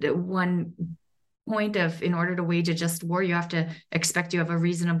point of, in order to wage a just war, you have to expect you have a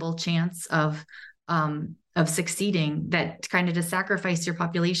reasonable chance of of succeeding, that kind of to sacrifice your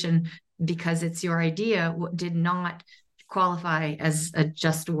population because it's your idea did not qualify as a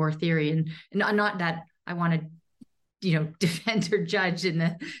just war theory. And not that I want to, defend or judge in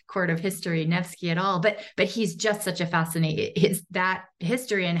the court of history Nevsky at all, but he's just such a fascinating, that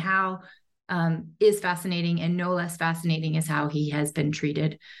history and how is fascinating, and no less fascinating is how he has been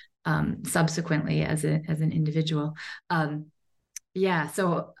treated subsequently as an individual.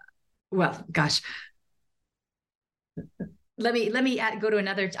 So, well, gosh. Let me go to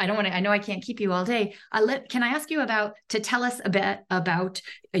another. I know I can't keep you all day. Can I ask you to tell us a bit about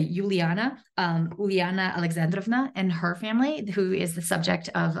Uliana Alexandrovna and her family, who is the subject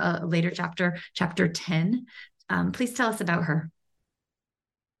of a later chapter 10. Please tell us about her.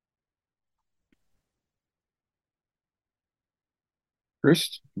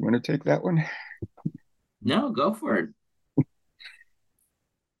 Chris, you want to take that one? No, go for it.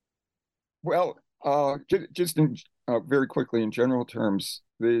 Well, just in very quickly, in general terms,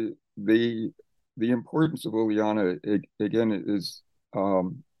 the importance of Uliana again is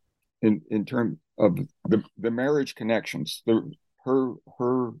in terms of the marriage connections,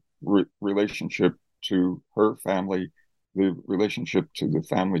 her relationship to her family, the relationship to the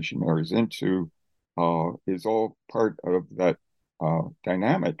family she marries into, is all part of that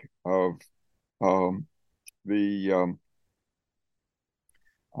dynamic of the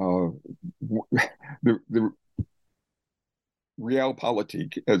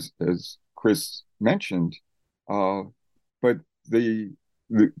realpolitik, as Chris mentioned, but the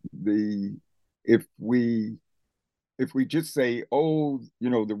if we just say,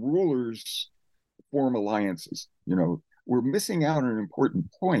 the rulers form alliances, we're missing out on an important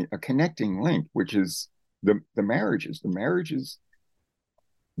point, a connecting link, which is the marriages. The marriages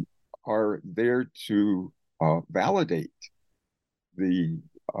are there to validate the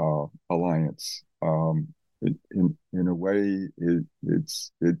alliance. In a way,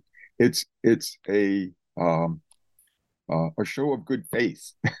 it's a show of good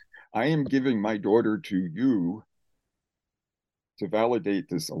faith. I am giving my daughter to you to validate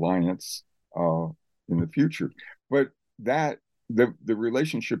this alliance in the future. But that the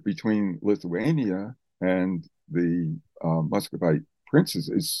relationship between Lithuania and the Muscovite princes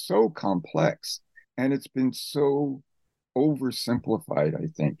is so complex, and it's been so oversimplified, I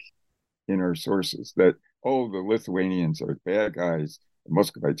think, in our sources, that the Lithuanians are the bad guys, the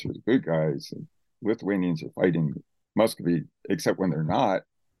Muscovites are the good guys, and Lithuanians are fighting Muscovy, except when they're not.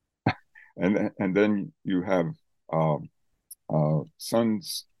 and then you have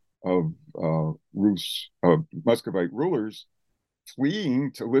sons of Muscovite rulers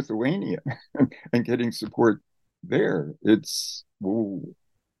fleeing to Lithuania and getting support there. It's,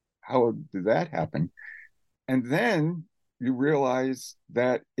 how did that happen? And then you realize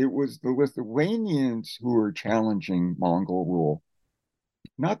that it was the Lithuanians who were challenging Mongol rule,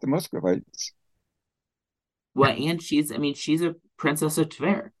 not the Muscovites. Well, and she's a princess of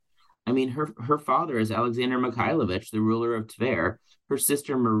Tver. I mean, her father is Alexander Mikhailovich, the ruler of Tver. Her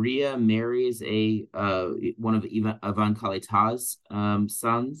sister Maria marries one of Ivan Kalita's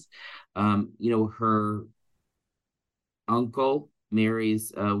sons. Her uncle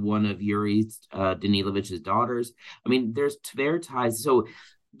marries one of Yuri Danilovich's daughters. I mean, there's Tver ties. So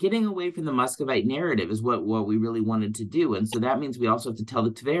getting away from the Muscovite narrative is what we really wanted to do. And so that means we also have to tell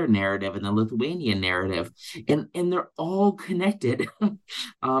the Tver narrative and the Lithuanian narrative. And they're all connected.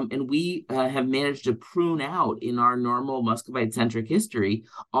 And we have managed to prune out in our normal Muscovite-centric history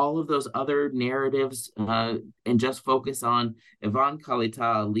all of those other narratives and just focus on Ivan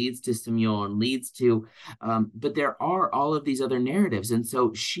Kalita leads to Semyon, leads to, but there are all of these other narratives. And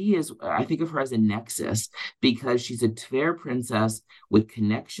so she is, I think of her as a nexus, because she's a Tver princess with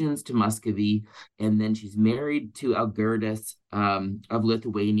connections to Muscovy, and then she's married to Algirdas of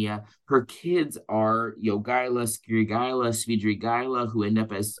Lithuania. Her kids are Jogaila, Skirigaila, Svidrigaila, who end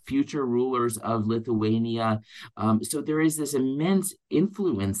up as future rulers of Lithuania. So there is this immense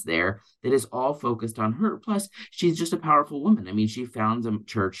influence there that is all focused on her. Plus, she's just a powerful woman. I mean, she founds a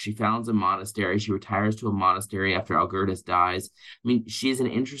church, she founds a monastery, she retires to a monastery after Algirdas dies. I mean, she's an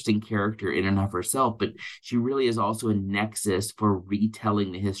interesting character in and of herself, but she really is also a nexus for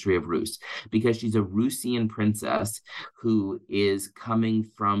retelling the history of Rus, because she's a Rusian princess who is coming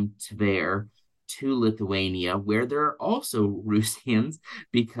from Tver to Lithuania, where there are also Rusians,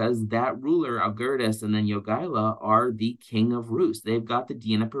 because that ruler, Algirdas, and then Jogaila are the king of Rus. They've got the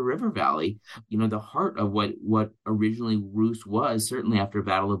Dnieper River Valley, the heart of what originally Rus was, certainly after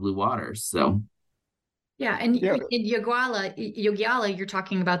Battle of Blue Waters. So, Yeah, and in Jogaila, you're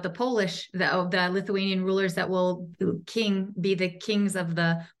talking about the Lithuanian rulers that will be the kings of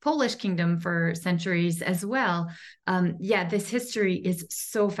the Polish kingdom for centuries as well. This history is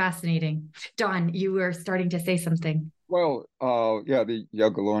so fascinating. Don, you were starting to say something. Well, the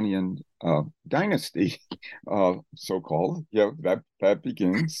Jagiellonian dynasty, so-called, that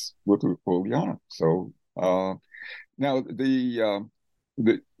begins with Uliana. So now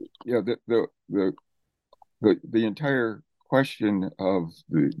the entire question of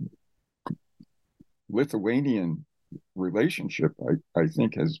the Lithuanian relationship, I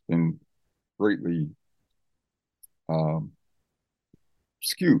think, has been greatly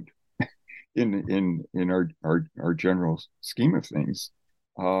skewed in our general scheme of things.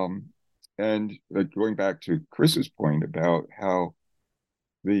 And going back to Chris's point about how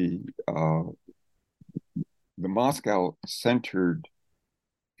the Moscow-centered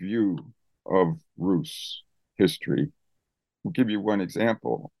view of Rus history. I'll give you one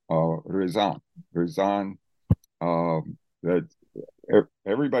example. Ryazan, that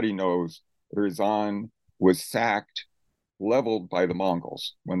everybody knows. Ryazan was sacked, leveled by the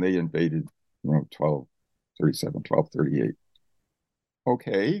Mongols when they invaded, 1237, 1238.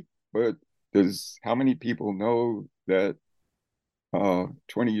 Okay, but how many people know that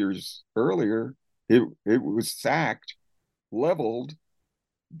 20 years earlier, it was sacked, leveled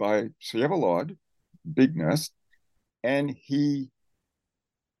by Vsevolod, Big Nest, and he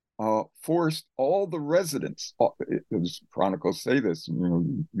forced all the residents, the chronicles say this,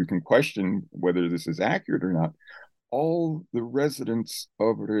 you can question whether this is accurate or not, all the residents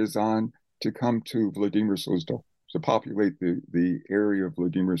of Ryazan to come to Vladimir Suzdal, to populate the area of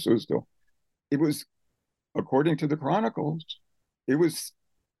Vladimir Suzdal. It was, according to the chronicles, it was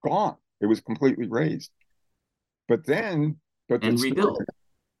gone. It was completely razed. But rebuilt.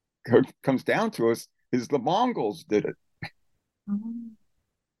 Comes down to us is the Mongols did it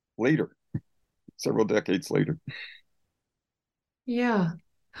later, several decades later. Yeah.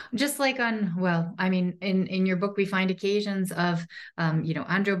 Just like in your book, we find occasions of,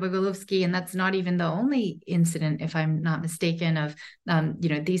 Andrew Bogolovsky, and that's not even the only incident, if I'm not mistaken, of,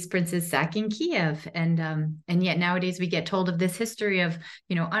 these princes sacking Kiev. And yet nowadays we get told of this history of,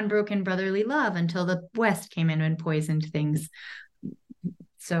 unbroken brotherly love until the West came in and poisoned things.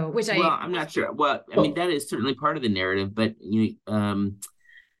 So, I'm not sure. Well, I mean, that is certainly part of the narrative, but Don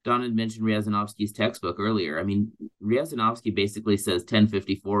had mentioned Ryazanovsky's textbook earlier. I mean, Ryazanovsky basically says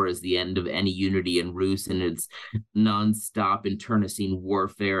 1054 is the end of any unity in Rus, and it's nonstop internecine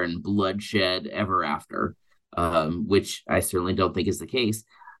warfare and bloodshed ever after, which I certainly don't think is the case.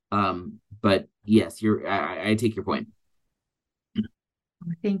 But yes, I take your point.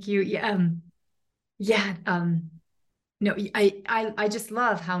 Thank you. No, I just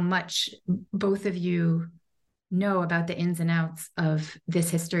love how much both of you know about the ins and outs of this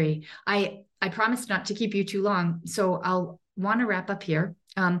history. I promised not to keep you too long, so I'll want to wrap up here.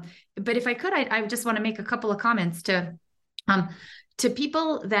 But if I could, I just want to make a couple of comments to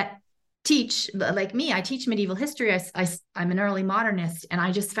people that teach, like me. I teach medieval history. I'm an early modernist, and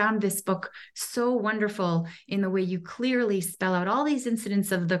I just found this book so wonderful in the way you clearly spell out all these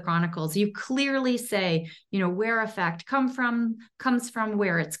incidents of the chronicles. You clearly say, where a fact comes from,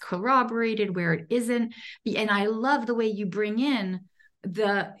 where it's corroborated, where it isn't. And I love the way you bring in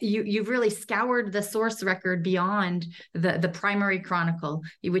you've really scoured the source record beyond the primary chronicle,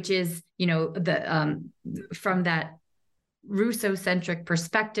 which is, from that Russo-centric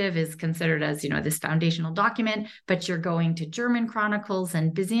perspective is considered as, this foundational document, but you're going to German chronicles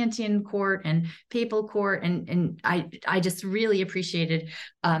and Byzantine court and papal court. And I just really appreciated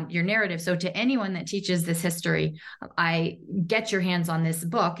your narrative. So to anyone that teaches this history, I get your hands on this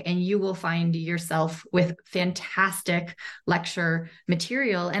book and you will find yourself with fantastic lecture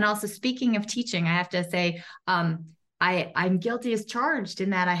material. And also, speaking of teaching, I have to say, I'm guilty as charged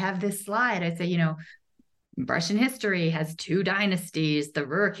in that I have this slide. I say, Russian history has two dynasties, the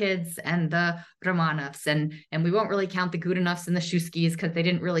Rurikids and the Romanovs, and we won't really count the Gudanovs and the Shuskis because they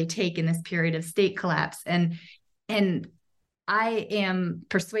didn't really take in this period of state collapse. And I am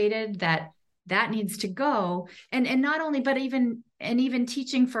persuaded that needs to go. And not only, but even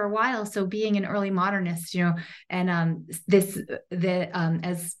teaching for a while. So being an early modernist, and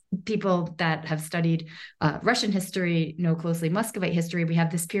as people that have studied Russian history know closely Muscovite history, we have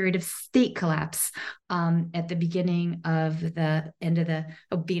this period of state collapse at the beginning of the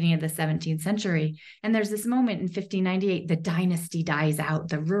 17th century. And there's this moment in 1598, the dynasty dies out,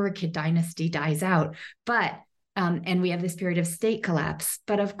 the Rurikid dynasty dies out, but and we have this period of state collapse.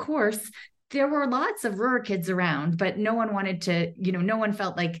 But of course, there were lots of Ruhr kids around, but no one wanted to, no one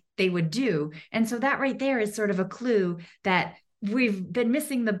felt like they would do. And so that right there is sort of a clue that we've been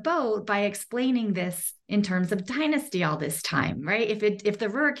missing the boat by explaining this in terms of dynasty all this time, right? If the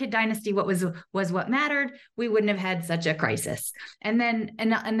Ruhr kid dynasty was what mattered, we wouldn't have had such a crisis. And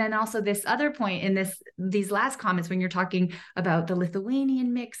then also this other point in these last comments, when you're talking about the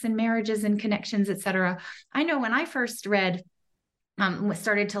Lithuanian mix and marriages and connections, et cetera. I know when I first read,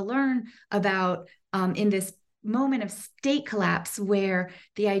 started to learn about in this moment of state collapse, where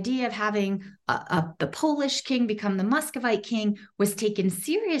the idea of having the Polish king become the Muscovite king was taken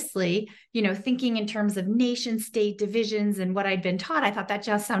seriously, thinking in terms of nation state divisions and what I'd been taught, I thought that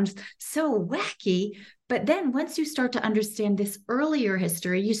just sounds so wacky. But then once you start to understand this earlier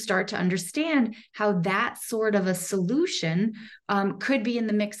history, you start to understand how that sort of a solution could be in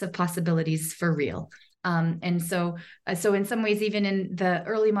the mix of possibilities for real. And so in some ways, even in the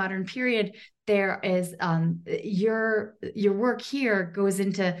early modern period, there is your work here goes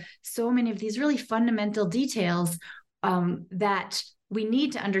into so many of these really fundamental details that we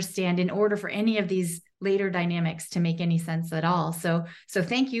need to understand in order for any of these later dynamics to make any sense at all. So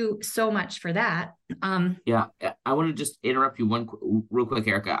thank you so much for that. Yeah, I want to just interrupt you real quick,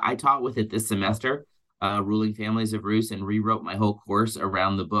 Erica. I taught with it this semester, Ruling Families of Rus, and rewrote my whole course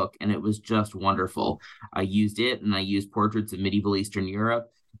around the book, and it was just wonderful. I used it, and I used portraits of medieval Eastern Europe.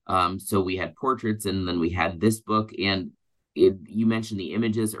 So we had portraits, and then we had this book, and you mentioned the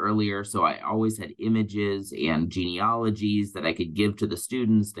images earlier, so I always had images and genealogies that I could give to the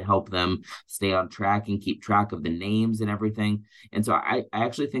students to help them stay on track and keep track of the names and everything. And so I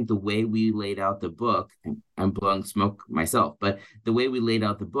actually think the way we laid out the book, I'm blowing smoke myself, but the way we laid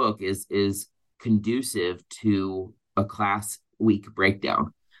out the book is conducive to a class week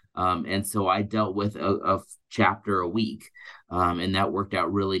breakdown. And so I dealt with a chapter a week, and that worked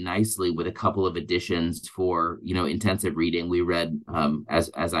out really nicely with a couple of additions for, intensive reading. We read,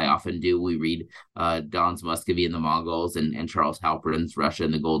 as I often do, we read Don's Muscovy and the Mongols and Charles Halperin's Russia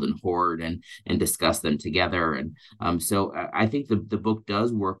and the Golden Horde and discuss them together. And so I think the book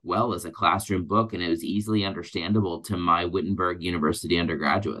does work well as a classroom book, and it was easily understandable to my Wittenberg University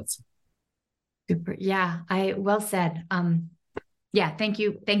undergraduates. Super. Yeah, well said. Yeah, thank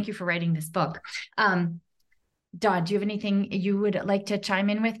you for writing this book. Dawn, do you have anything you would like to chime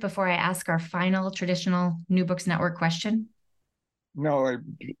in with before I ask our final traditional New Books Network question? No,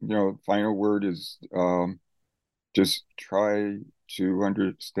 final word is just try to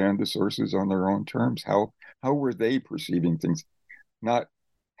understand the sources on their own terms. How were they perceiving things? Not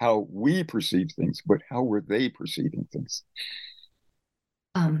how we perceive things, but how were they perceiving things?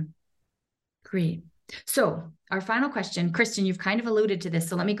 Great. So our final question, Kristen, you've kind of alluded to this,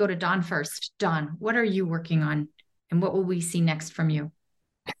 so let me go to Dawn first. Dawn, what are you working on, and what will we see next from you?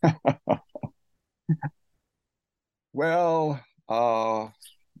 Well, the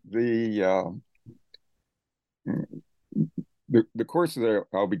course that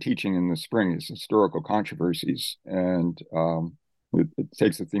I'll be teaching in the spring is historical controversies, and it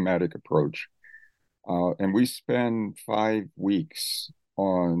takes a thematic approach. And we spend 5 weeks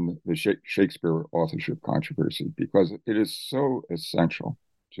on the Shakespeare authorship controversy, because it is so essential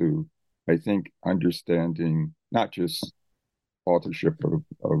to, I think, understanding not just authorship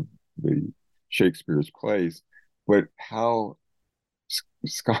of the Shakespeare's plays, but how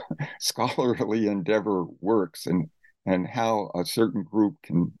scholarly endeavor works, and how a certain group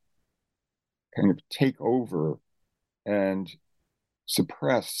can kind of take over and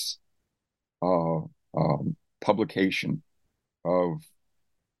suppress publication of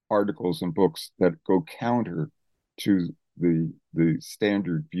articles and books that go counter to the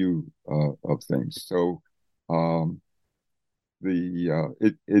standard view of things. So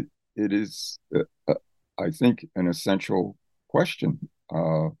it is I think an essential question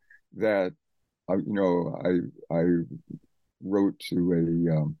that I wrote to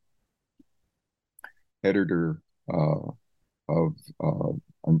a editor of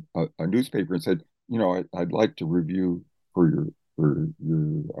a newspaper and said, I'd like to review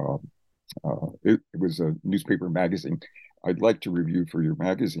it was a newspaper magazine. I'd like to review for your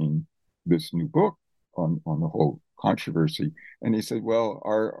magazine this new book on the whole controversy. And he said, well,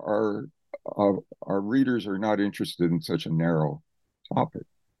 our readers are not interested in such a narrow topic.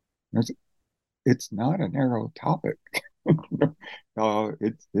 And I said, it's not a narrow topic.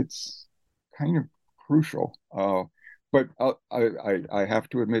 It's kind of crucial. But I have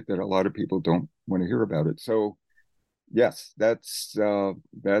to admit that a lot of people don't want to hear about it. So yes, that's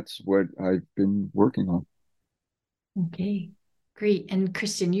what I've been working on. Okay, great. And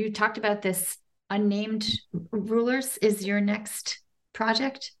Kristen, you talked about this unnamed rulers is your next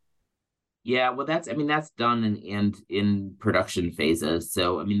project? Yeah, well, that's done and in production phases.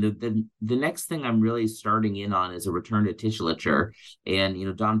 So, I mean, the next thing I'm really starting in on is a return to titulature.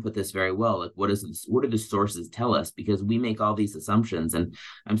 And, Don put this very well. Like, what do the sources tell us? Because we make all these assumptions. And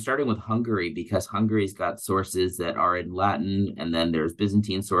I'm starting with Hungary because Hungary's got sources that are in Latin, and then there's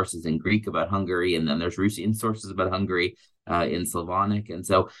Byzantine sources in Greek about Hungary, and then there's Russian sources about Hungary in Slavonic. And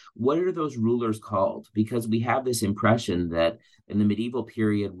so what are those rulers called? Because we have this impression that in the medieval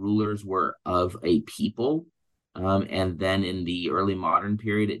period, rulers were of a people. And then in the early modern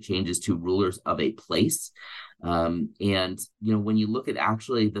period, it changes to rulers of a place. And, when you look at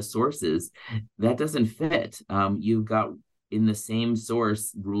actually the sources, that doesn't fit. You've got in the same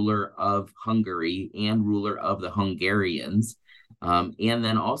source, ruler of Hungary and ruler of the Hungarians. And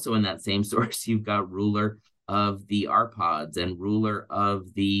then also in that same source, you've got ruler of the Arpads and ruler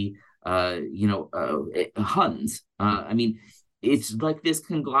of the, Huns. It's like this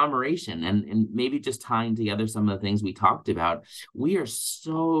conglomeration and maybe just tying together some of the things we talked about. We are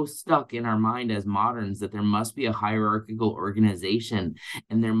so stuck in our mind as moderns that there must be a hierarchical organization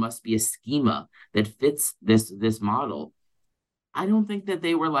and there must be a schema that fits this model. I don't think that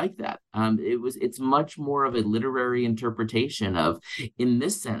they were like that. It's much more of a literary interpretation of, in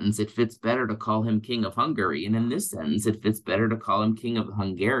this sentence, it fits better to call him king of Hungary. And in this sentence, it fits better to call him king of the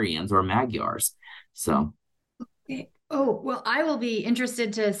Hungarians or Magyars. So. Okay. Oh, well, I will be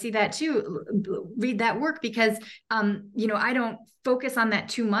interested to see that too, read that work because, I don't focus on that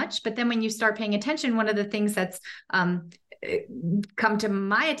too much. But then when you start paying attention, one of the things that's come to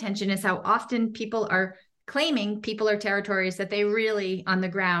my attention is how often people are claiming people or territories that they really on the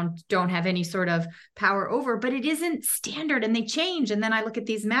ground don't have any sort of power over, but it isn't standard and they change. And then I look at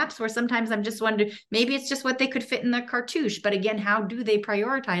these maps where sometimes I'm just wondering, maybe it's just what they could fit in the cartouche, but again, how do they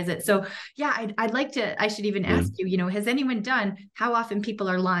prioritize it? So yeah, I should even ask you, has anyone done how often people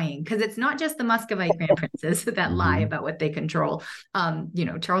are lying? Because it's not just the Muscovite grand princes that lie about what they control.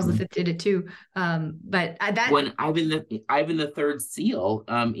 Charles V did it too. But that when Ivan the Third seal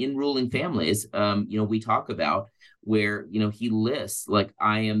in ruling families, we talk about where he lists like,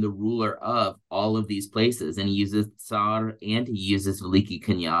 I am the ruler of all of these places, and he uses Tsar and he uses Veliki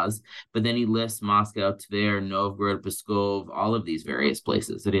Knyaz, but then he lists Moscow, Tver, Novgorod, Pskov, all of these various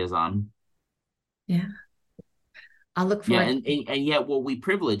places that he is on. Yeah, I'll look for it. And yet what we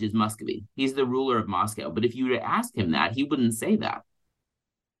privilege is Muscovy. He's the ruler of Moscow, but if you were to ask him that, he wouldn't say that,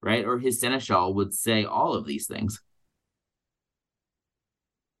 right? Or his seneschal would say all of these things.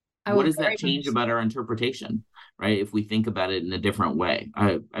 What does that change about our interpretation, right? If we think about it in a different way.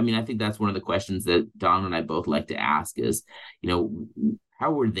 I think that's one of the questions that Don and I both like to ask is,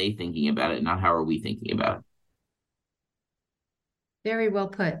 how were they thinking about it, not how are we thinking about it? Very well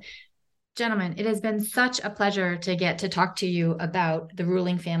put. Gentlemen, it has been such a pleasure to get to talk to you about the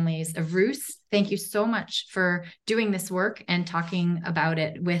ruling families of Rus. Thank you so much for doing this work and talking about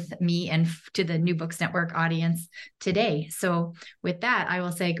it with me and to the New Books Network audience today. So with that, I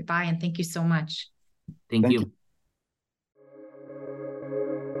will say goodbye and thank you so much. Thank you.